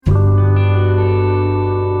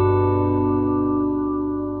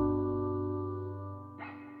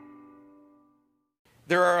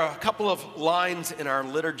couple of lines in our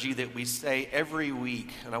liturgy that we say every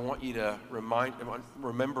week, and I want you to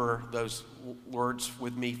remember those words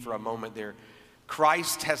with me for a moment there.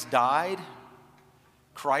 Christ has died,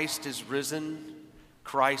 Christ is risen,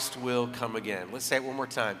 Christ will come again. Let's say it one more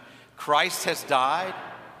time. Christ has died,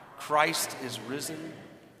 Christ is risen,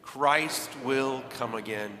 Christ will come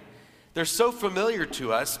again. They're so familiar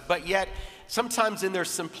to us, but yet sometimes in their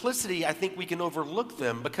simplicity, I think we can overlook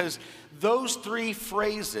them because those three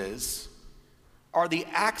phrases are the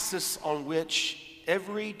axis on which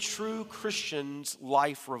every true Christian's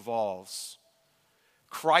life revolves.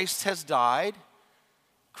 Christ has died,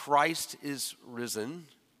 Christ is risen,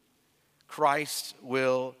 Christ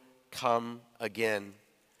will come again.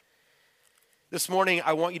 This morning,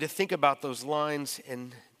 I want you to think about those lines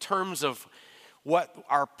in terms of what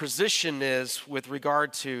our position is with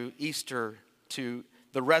regard to Easter, to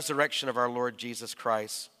the resurrection of our Lord Jesus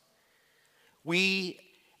Christ. We,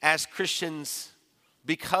 as Christians,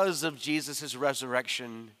 because of Jesus'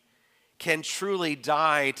 resurrection, can truly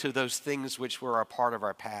die to those things which were a part of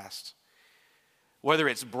our past. Whether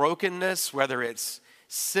it's brokenness, whether it's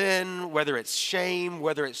sin, whether it's shame,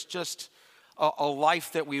 whether it's just a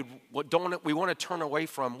life that we want to turn away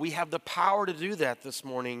from, we have the power to do that this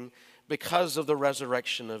morning because of the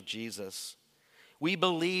resurrection of Jesus. We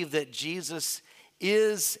believe that Jesus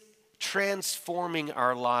is transforming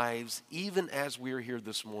our lives even as we're here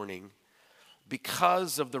this morning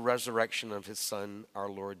because of the resurrection of his Son, our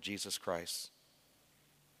Lord Jesus Christ.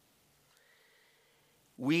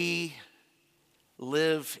 We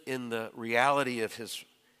live in the reality of his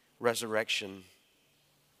resurrection.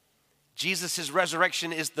 Jesus'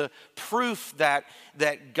 resurrection is the proof that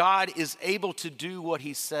God is able to do what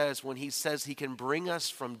he says when he says he can bring us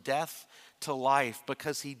from death to life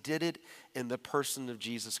because he did it in the person of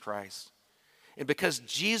Jesus Christ. And because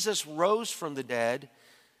Jesus rose from the dead,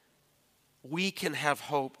 we can have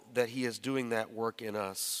hope that he is doing that work in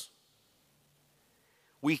us.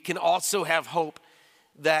 We can also have hope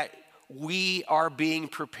that we are being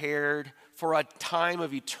prepared for a time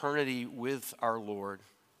of eternity with our Lord,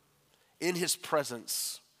 in his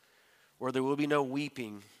presence, where there will be no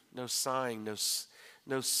weeping, no sighing,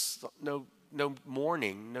 no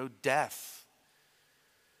mourning, no death,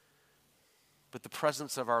 but the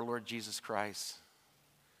presence of our Lord Jesus Christ,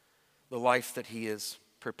 the life that he is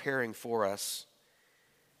preparing for us.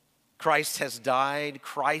 Christ has died,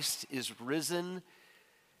 Christ is risen,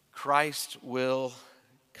 Christ will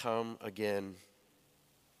come again.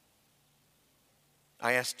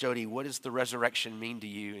 I asked Jody, what does the resurrection mean to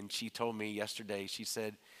you? And she told me yesterday, she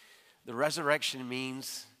said, the resurrection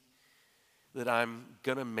means that I'm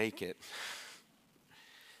going to make it.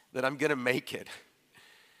 That I'm going to make it.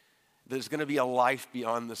 There's going to be a life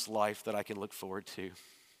beyond this life that I can look forward to.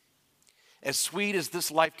 As sweet as this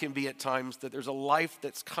life can be at times, that there's a life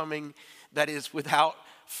that's coming that is without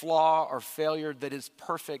flaw or failure, that is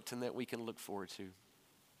perfect and that we can look forward to.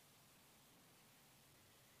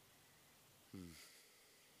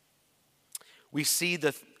 We see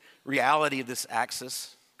the reality of this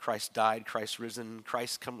axis, Christ died, Christ risen,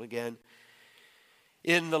 Christ come again.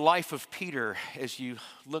 In the life of Peter, as you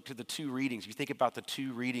look to the two readings, you think about the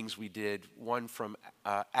two readings we did, one from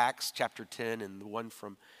Acts chapter 10 and the one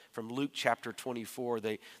from Luke chapter 24.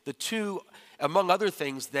 The two, among other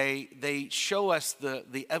things, they show us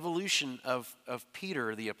the evolution of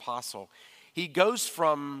Peter, the apostle. He goes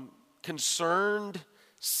from concerned,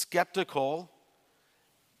 skeptical,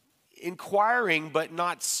 inquiring but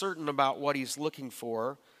not certain about what he's looking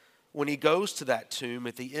for when he goes to that tomb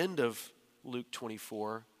at the end of Luke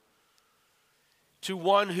 24, to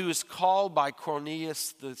one who is called by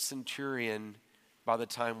Cornelius the centurion by the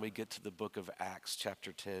time we get to the book of Acts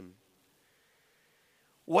chapter 10.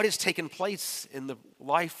 What has taken place in the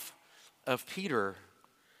life of Peter?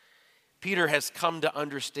 Peter has come to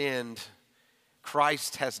understand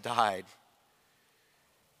Christ has died,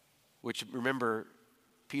 which, remember,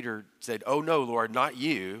 Peter said, "Oh no, Lord, not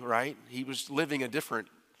you," right? He was living a different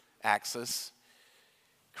axis.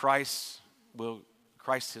 Christ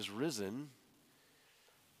has risen.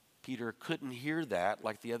 Peter couldn't hear that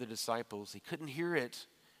like the other disciples. He couldn't hear it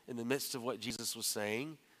in the midst of what Jesus was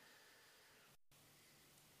saying.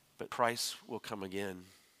 But Christ will come again.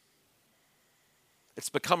 It's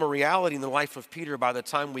become a reality in the life of Peter by the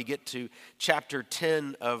time we get to chapter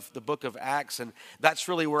 10 of the book of Acts. And that's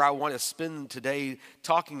really where I want to spend today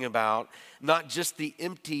talking about not just the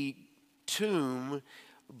empty tomb,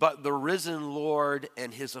 but the risen Lord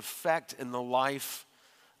and his effect in the life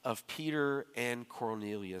of Peter and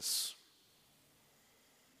Cornelius.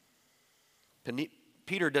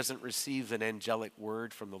 Peter doesn't receive an angelic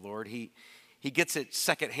word from the Lord. He He gets it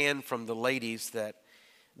secondhand from the ladies that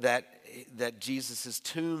Jesus'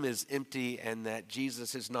 tomb is empty and that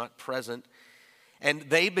Jesus is not present. And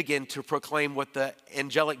they begin to proclaim what the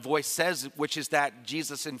angelic voice says, which is that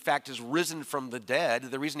Jesus, in fact, is risen from the dead.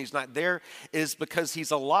 The reason he's not there is because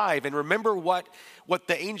he's alive. And remember what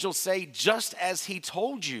the angels say, just as he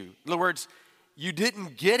told you. In other words, you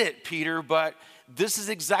didn't get it, Peter, but this is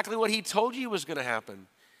exactly what he told you was going to happen.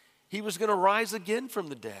 He was going to rise again from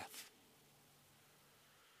the dead.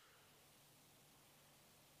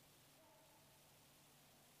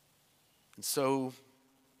 And so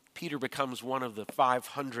Peter becomes one of the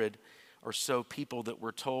 500 or so people that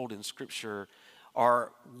we're told in Scripture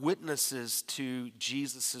are witnesses to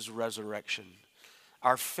Jesus' resurrection.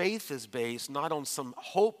 Our faith is based not on some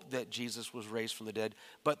hope that Jesus was raised from the dead,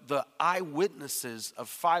 but the eyewitnesses of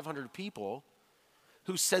 500 people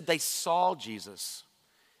who said they saw Jesus.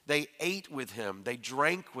 They ate with him. They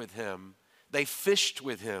drank with him. They fished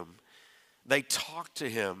with him. They talked to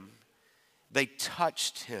him. They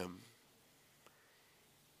touched him.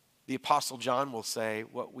 The Apostle John will say,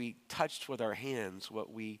 what we touched with our hands,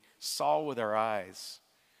 what we saw with our eyes,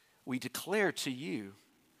 we declare to you.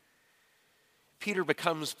 Peter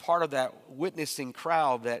becomes part of that witnessing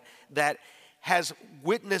crowd that has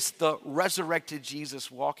witnessed the resurrected Jesus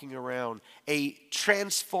walking around, a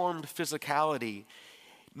transformed physicality,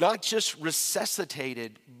 not just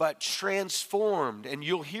resuscitated, but transformed. And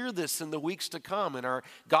you'll hear this in the weeks to come in our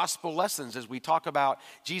gospel lessons as we talk about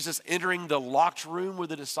Jesus entering the locked room with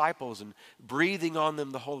the disciples and breathing on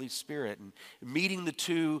them the Holy Spirit and meeting the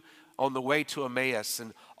two on the way to Emmaus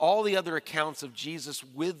and all the other accounts of Jesus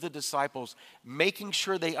with the disciples, making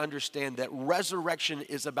sure they understand that resurrection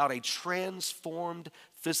is about a transformed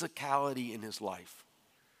physicality in his life.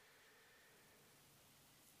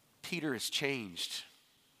 Peter is changed.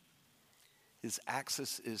 His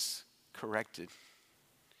axis is corrected.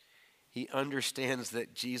 He understands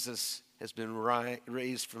that Jesus has been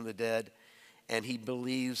raised from the dead, and he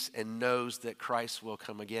believes and knows that Christ will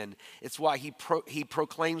come again. It's why he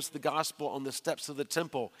proclaims the gospel on the steps of the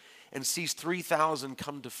temple and sees 3,000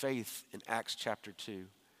 come to faith in Acts chapter 2.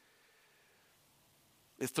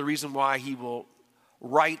 It's the reason why he will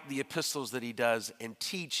write the epistles that he does and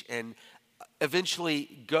teach and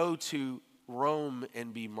eventually go to Rome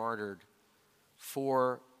and be martyred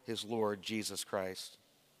for his Lord Jesus Christ.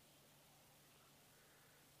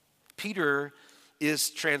 Peter is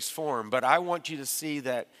transformed, but I want you to see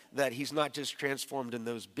that he's not just transformed in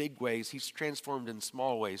those big ways, he's transformed in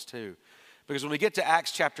small ways too. Because when we get to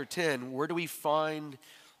Acts chapter 10, where do we find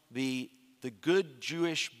the good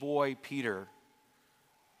Jewish boy Peter?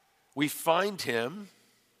 We find him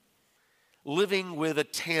living with a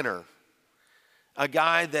tanner, a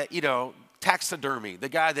guy that, taxidermy, the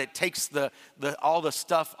guy that takes all the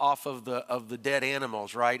stuff off of the dead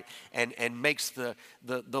animals, right? And makes the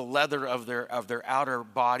leather of their outer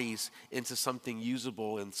bodies into something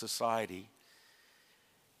usable in society.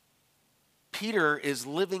 Peter is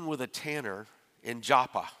living with a tanner in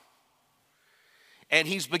Joppa. And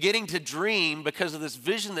he's beginning to dream because of this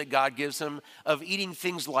vision that God gives him of eating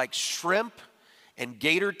things like shrimp and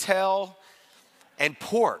gator tail and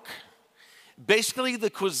pork. Basically the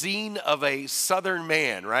cuisine of a southern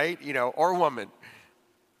man, right? Or woman.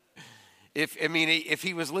 If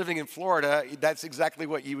he was living in Florida, that's exactly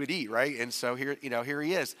what you would eat, right? And so here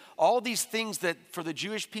he is. All these things that for the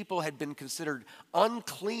Jewish people had been considered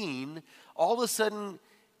unclean, all of a sudden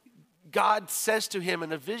God says to him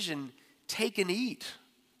in a vision, take and eat.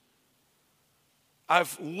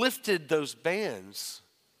 I've lifted those bands.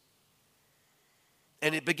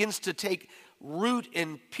 And it begins to take root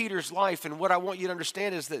in Peter's life. And what I want you to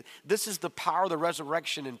understand is that this is the power of the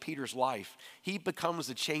resurrection in Peter's life. He becomes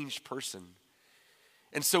a changed person.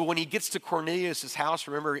 And so when he gets to Cornelius' house,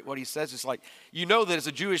 remember what he says? It's like, that as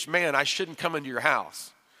a Jewish man, I shouldn't come into your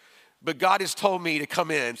house. But God has told me to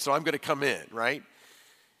come in, so I'm going to come in, right?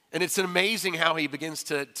 And it's amazing how he begins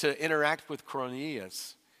to interact with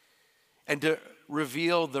Cornelius and to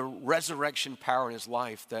reveal the resurrection power in his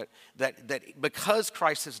life, that because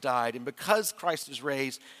Christ has died and because Christ is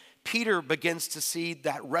raised, Peter begins to see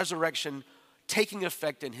that resurrection taking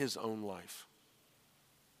effect in his own life.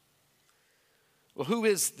 Well, who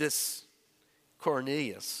is this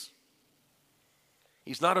Cornelius?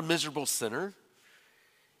 He's not a miserable sinner.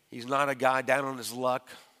 He's not a guy down on his luck,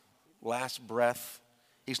 last breath.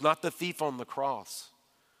 He's not the thief on the cross.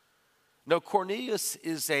 No, Cornelius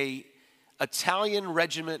is a Italian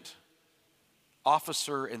regiment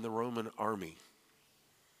officer in the Roman army.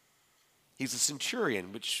 He's a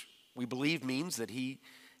centurion, which we believe means that he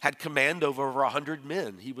had command over 100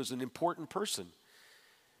 men. He was an important person.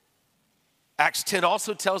 Acts 10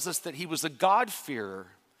 also tells us that he was a God-fearer,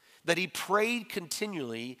 that he prayed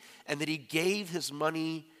continually, and that he gave his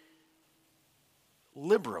money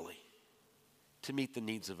liberally to meet the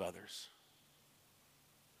needs of others.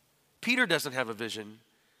 Peter doesn't have a vision,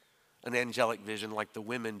 an angelic vision like the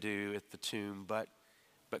women do at the tomb, but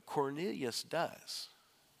Cornelius does.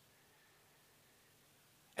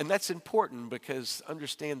 And that's important because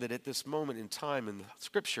understand that at this moment in time in the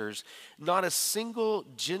scriptures, not a single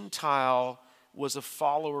Gentile was a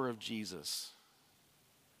follower of Jesus.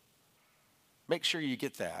 Make sure you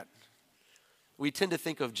get that. We tend to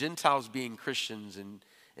think of Gentiles being Christians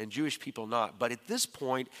and Jewish people not. But at this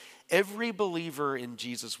point, every believer in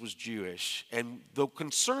Jesus was Jewish. And the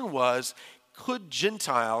concern was, could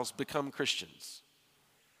Gentiles become Christians?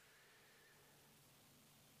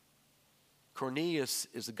 Cornelius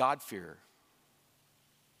is a God-fearer.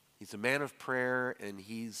 He's a man of prayer, and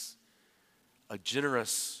he's a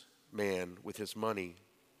generous man with his money.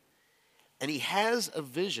 And he has a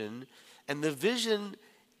vision, and the vision,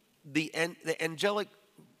 the angelic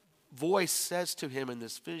voice says to him in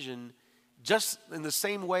this vision, just in the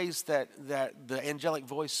same ways that the angelic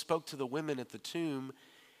voice spoke to the women at the tomb,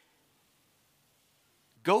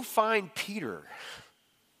 go find Peter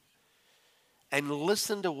and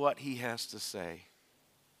listen to what he has to say.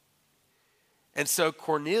 And so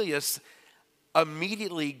Cornelius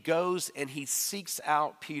immediately goes and he seeks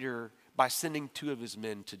out Peter by sending 2 of his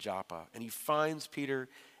men to Joppa. And he finds Peter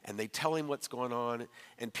and they tell him what's going on.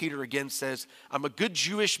 And Peter again says, I'm a good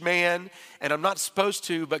Jewish man and I'm not supposed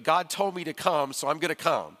to, but God told me to come, so I'm going to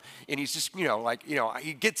come. And he's just,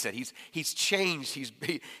 he gets it. He's changed.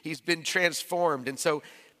 He's been transformed. And so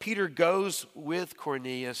Peter goes with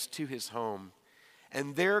Cornelius to his home.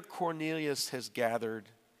 And there Cornelius has gathered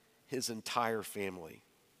his entire family.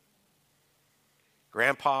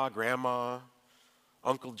 Grandpa, Grandma,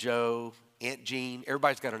 Uncle Joe, Aunt Jean.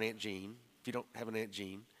 Everybody's got an Aunt Jean. If you don't have an Aunt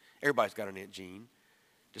Jean, everybody's got an Aunt Jean.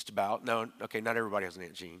 Just about. No, okay, not everybody has an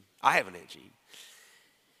Aunt Jean. I have an Aunt Jean.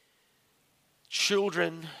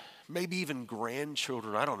 Children, maybe even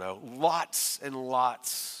grandchildren, I don't know. Lots and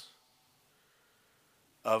lots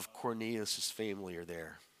of Cornelius' family are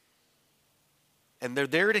there. And they're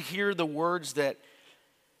there to hear the words that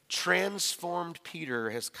transformed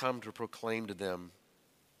Peter has come to proclaim to them.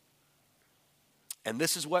 And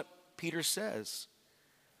this is what Peter says.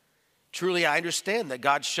 Truly, I understand that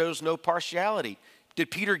God shows no partiality.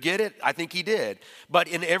 Did Peter get it? I think he did. But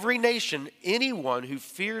in every nation, anyone who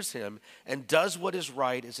fears him and does what is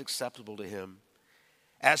right is acceptable to him.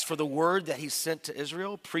 As for the word that he sent to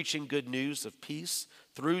Israel, preaching good news of peace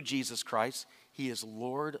through Jesus Christ, he is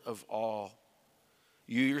Lord of all.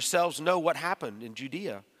 You yourselves know what happened in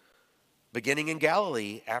Judea, beginning in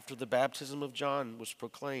Galilee after the baptism of John was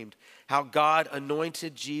proclaimed, how God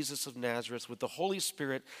anointed Jesus of Nazareth with the Holy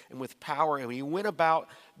Spirit and with power, and he went about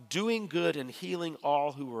doing good and healing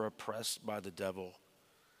all who were oppressed by the devil.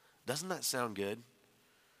 Doesn't that sound good?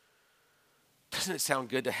 Doesn't it sound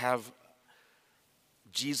good to have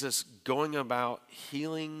Jesus going about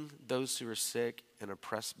healing those who are sick and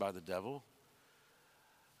oppressed by the devil?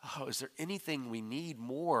 Oh, is there anything we need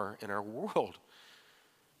more in our world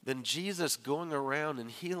than Jesus going around and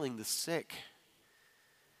healing the sick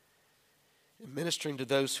and ministering to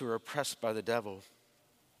those who are oppressed by the devil?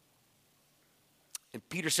 And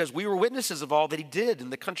Peter says, we were witnesses of all that he did in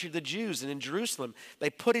the country of the Jews and in Jerusalem. They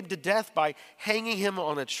put him to death by hanging him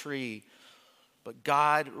on a tree, but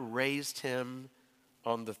God raised him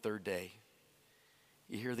on the 3rd day.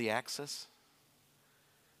 You hear the access?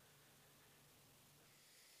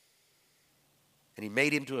 And he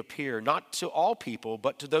made him to appear, not to all people,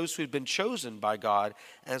 but to those who had been chosen by God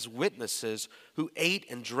as witnesses, who ate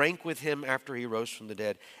and drank with him after he rose from the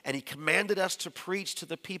dead. And he commanded us to preach to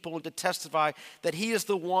the people and to testify that he is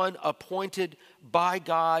the one appointed by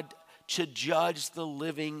God to judge the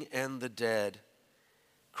living and the dead.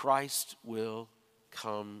 Christ will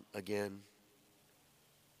come again.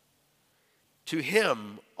 To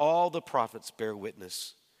him, all the prophets bear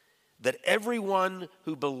witness that everyone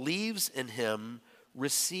who believes in him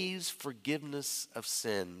receives forgiveness of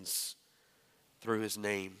sins through his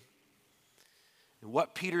name. And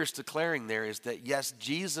what Peter is declaring there is that, yes,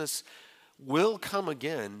 Jesus will come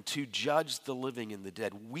again to judge the living and the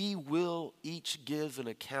dead. We will each give an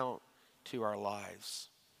account to our lives.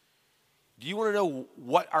 Do you want to know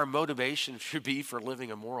what our motivation should be for living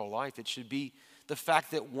a moral life? It should be the fact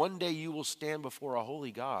that one day you will stand before a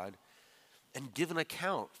holy God and give an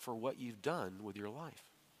account for what you've done with your life,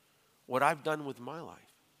 what I've done with my life.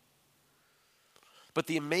 But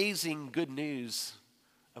the amazing good news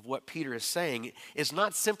of what Peter is saying is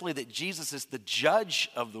not simply that Jesus is the judge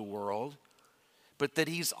of the world, but that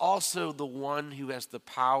he's also the one who has the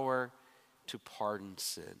power to pardon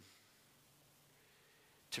sin,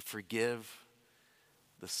 to forgive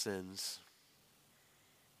the sins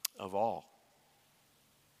of all.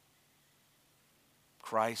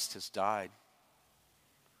 Christ has died.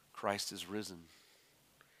 Christ is risen.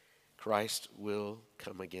 Christ will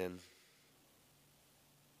come again.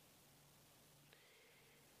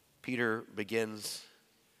 Peter begins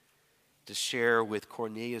to share with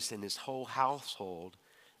Cornelius and his whole household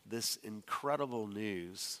this incredible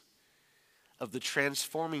news of the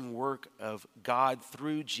transforming work of God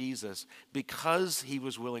through Jesus, because he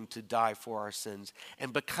was willing to die for our sins,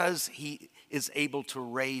 and because he is able to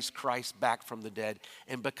raise Christ back from the dead,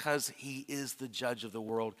 and because he is the judge of the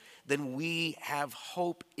world. Then we have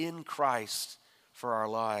hope in Christ for our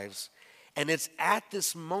lives. And it's at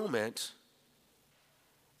this moment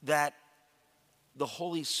that the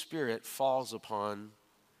Holy Spirit falls upon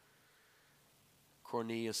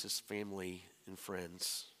Cornelius' family and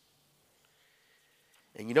friends.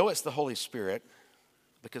 And you know it's the Holy Spirit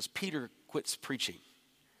because Peter quits preaching.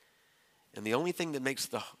 And the only thing that makes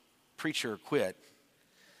the preacher quit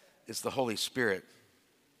is the Holy Spirit.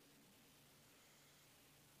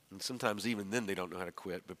 And sometimes even then they don't know how to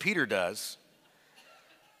quit, but Peter does.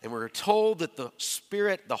 And we're told that the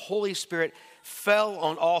Spirit, the Holy Spirit, fell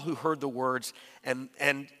on all who heard the words, and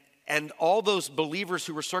all those believers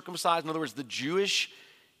who were circumcised, in other words, the Jewish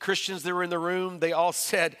Christians that were in the room, they all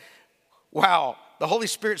said, wow, the Holy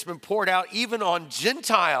Spirit's been poured out even on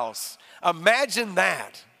Gentiles. Imagine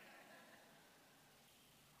that.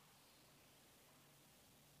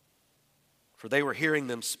 For they were hearing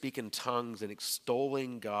them speak in tongues and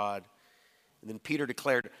extolling God. And then Peter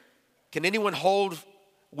declared, can anyone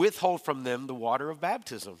withhold from them the water of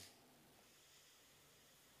baptism?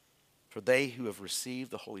 For they who have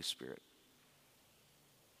received the Holy Spirit.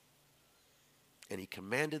 And he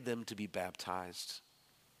commanded them to be baptized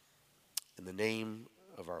in the name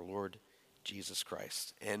of our Lord Jesus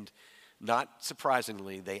Christ. And not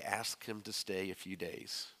surprisingly, they asked him to stay a few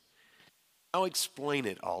days. I'll explain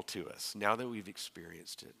it all to us now that we've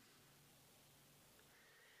experienced it.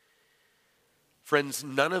 Friends,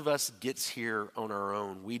 none of us gets here on our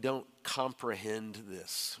own. We don't comprehend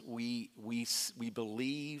this. We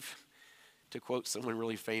believe, to quote someone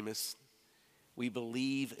really famous, we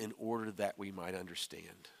believe in order that we might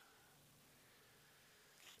understand.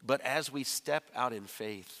 But as we step out in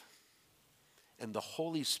faith and the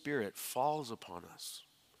Holy Spirit falls upon us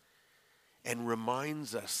and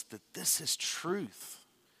reminds us that this is truth,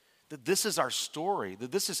 that this is our story,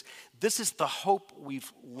 that this is the hope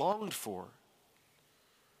we've longed for,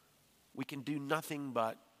 we can do nothing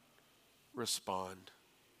but respond.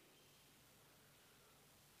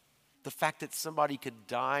 The fact that somebody could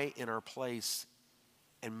die in our place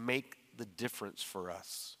and make the difference for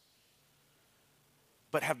us,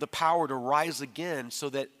 but have the power to rise again so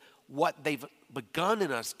that what they've begun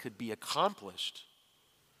in us could be accomplished.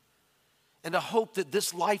 And a hope that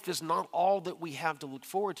this life is not all that we have to look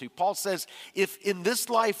forward to. Paul says, if in this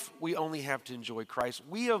life we only have to enjoy Christ,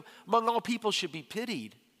 we among all people should be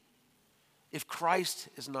pitied if Christ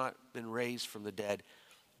has not been raised from the dead.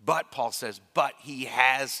 But, Paul says, but he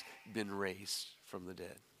has been raised from the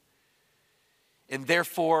dead. And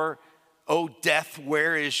therefore, O death,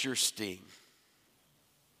 where is your sting?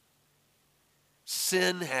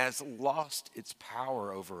 Sin has lost its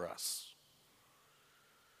power over us.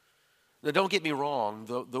 Now, don't get me wrong.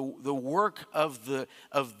 The work of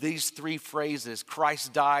these three phrases,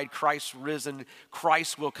 Christ died, Christ risen,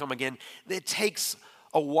 Christ will come again, it takes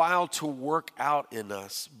a while to work out in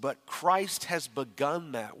us, but Christ has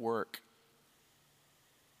begun that work.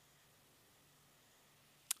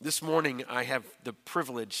 This morning, I have the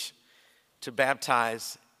privilege to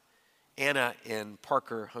baptize Anna and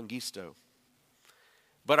Parker Hungisto.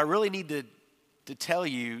 But I really need to tell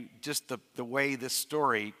you just the way this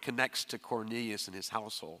story connects to Cornelius and his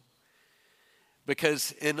household.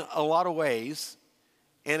 Because in a lot of ways,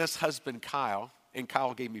 Anna's husband, Kyle, and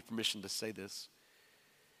Kyle gave me permission to say this,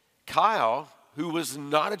 Kyle, who was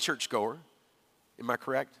not a churchgoer, am I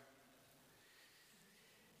correct?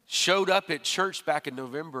 Showed up at church back in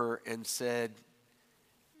November and said,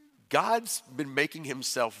 God's been making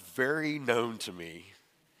himself very known to me,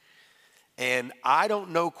 and I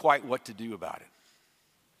don't know quite what to do about it.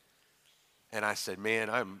 And I said, man,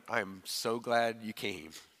 I'm so glad you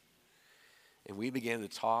came. And we began to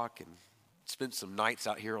talk and spent some nights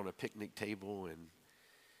out here on a picnic table. And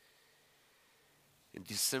in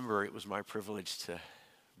December, it was my privilege to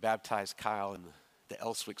baptize Kyle in the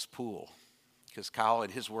Elswick's pool. Because Kyle, in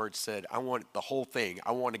his words, said, I want the whole thing.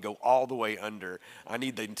 I want to go all the way under. I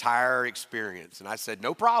need the entire experience. And I said,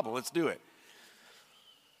 no problem, let's do it.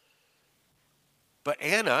 But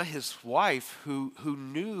Anna, his wife, who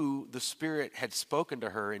knew the Spirit had spoken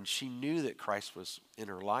to her, and she knew that Christ was in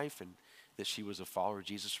her life and that she was a follower of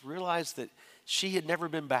Jesus, realized that she had never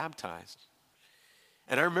been baptized.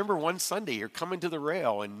 And I remember one Sunday her coming to the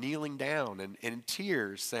rail and kneeling down and in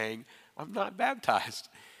tears saying, I'm not baptized.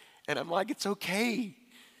 And I'm like, it's okay.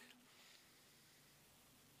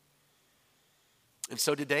 And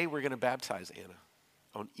so today we're going to baptize Anna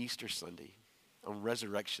on Easter Sunday, on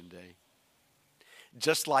Resurrection Day,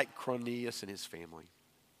 just like Cornelius and his family.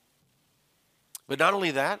 But not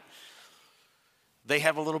only that, they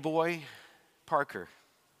have a little boy, Parker,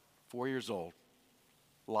 4 years old,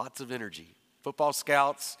 lots of energy. Football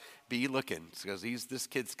scouts, be looking, because this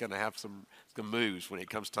kid's going to have some moves when it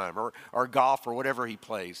comes time, or golf or whatever he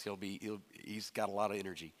plays. He's got a lot of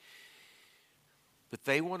energy. But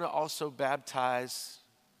they want to also baptize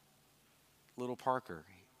little Parker.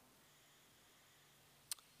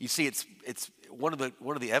 You see, it's one of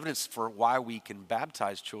the evidence for why we can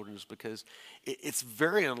baptize children is because it's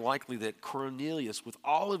very unlikely that Cornelius, with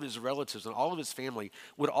all of his relatives and all of his family,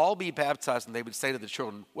 would all be baptized, and they would say to the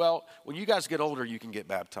children, well, when you guys get older, you can get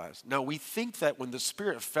baptized. No, we think that when the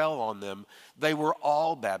Spirit fell on them, they were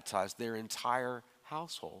all baptized, their entire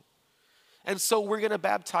household. And so we're going to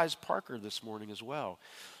baptize Parker this morning as well.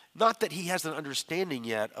 Not that he has an understanding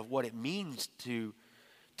yet of what it means to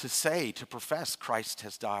profess Christ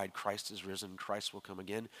has died, Christ is risen, Christ will come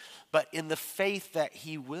again, but in the faith that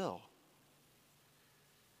he will.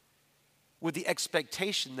 With the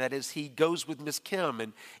expectation that as he goes with Miss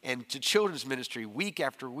Kim and to children's ministry week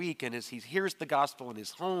after week, and as he hears the gospel in his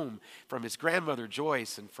home from his grandmother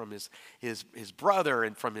Joyce and from his brother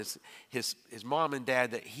and from his mom and dad,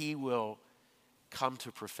 that he will come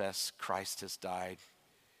to profess Christ has died,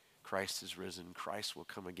 Christ is risen, Christ will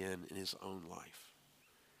come again in his own life.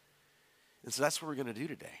 And so that's what we're going to do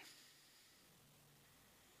today.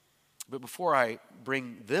 But before I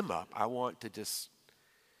bring them up, I want to just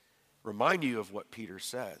remind you of what Peter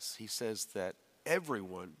says. He says that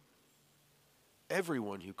everyone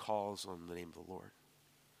who calls on the name of the Lord,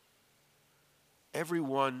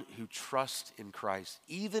 everyone who trusts in Christ,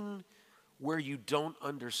 even where you don't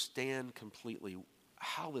understand completely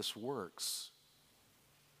how this works,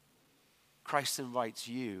 Christ invites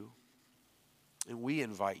you, and we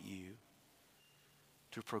invite you,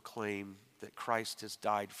 to proclaim that Christ has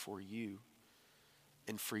died for you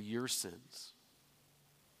and for your sins,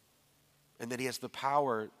 and that he has the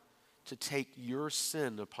power to take your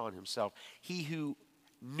sin upon himself. He who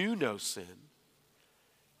knew no sin,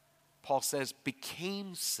 Paul says,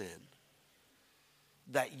 became sin,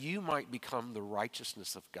 that you might become the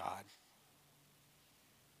righteousness of God.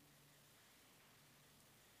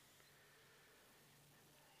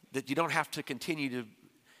 That you don't have to continue to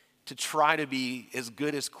try to be as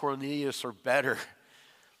good as Cornelius or better,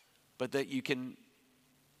 but that you can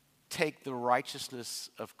take the righteousness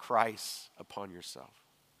of Christ upon yourself.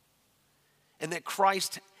 And that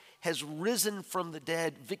Christ has risen from the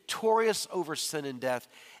dead, victorious over sin and death,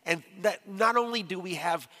 and that not only do we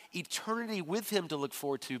have eternity with him to look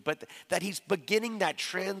forward to, but that he's beginning that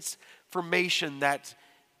transformation, that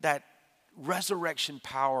resurrection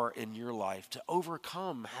power in your life to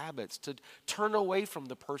overcome habits, to turn away from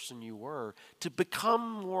the person you were, to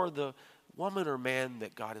become more the woman or man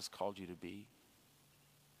that God has called you to be,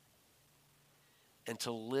 and to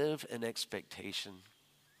live in expectation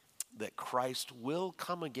that Christ will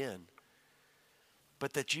come again,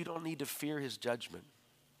 but that you don't need to fear his judgment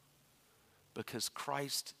because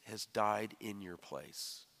Christ has died in your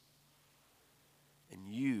place and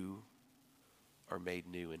you are made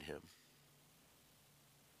new in him.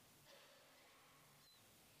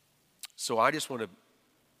 So I just want to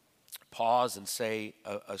pause and say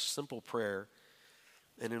a simple prayer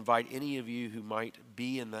and invite any of you who might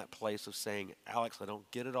be in that place of saying, Alex, I don't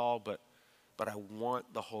get it all, but I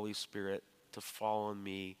want the Holy Spirit to fall on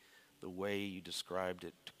me the way you described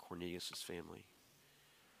it to Cornelius' family.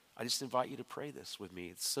 I just invite you to pray this with me.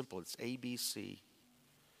 It's simple. It's ABC.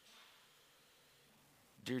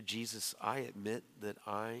 Dear Jesus, I admit that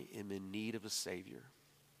I am in need of a Savior.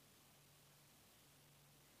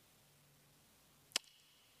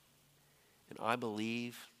 And I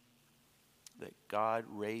believe that God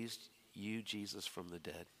raised you, Jesus, from the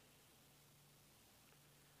dead.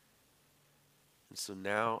 And so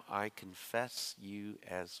now I confess you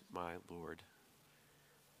as my Lord.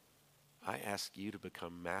 I ask you to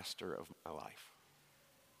become master of my life.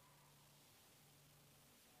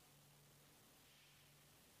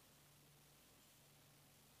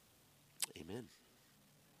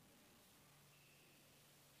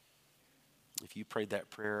 If you prayed that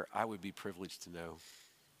prayer, I would be privileged to know.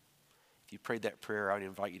 If you prayed that prayer, I would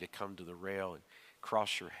invite you to come to the rail and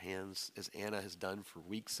cross your hands as Anna has done for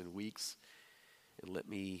weeks and weeks, and let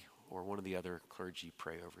me or one of the other clergy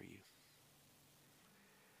pray over you.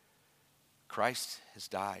 Christ has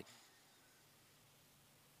died.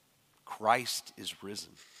 Christ is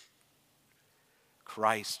risen.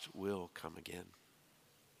 Christ will come again.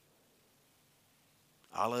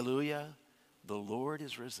 Alleluia. The Lord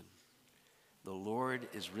is risen. The Lord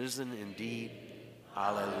is risen indeed.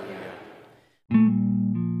 Alleluia.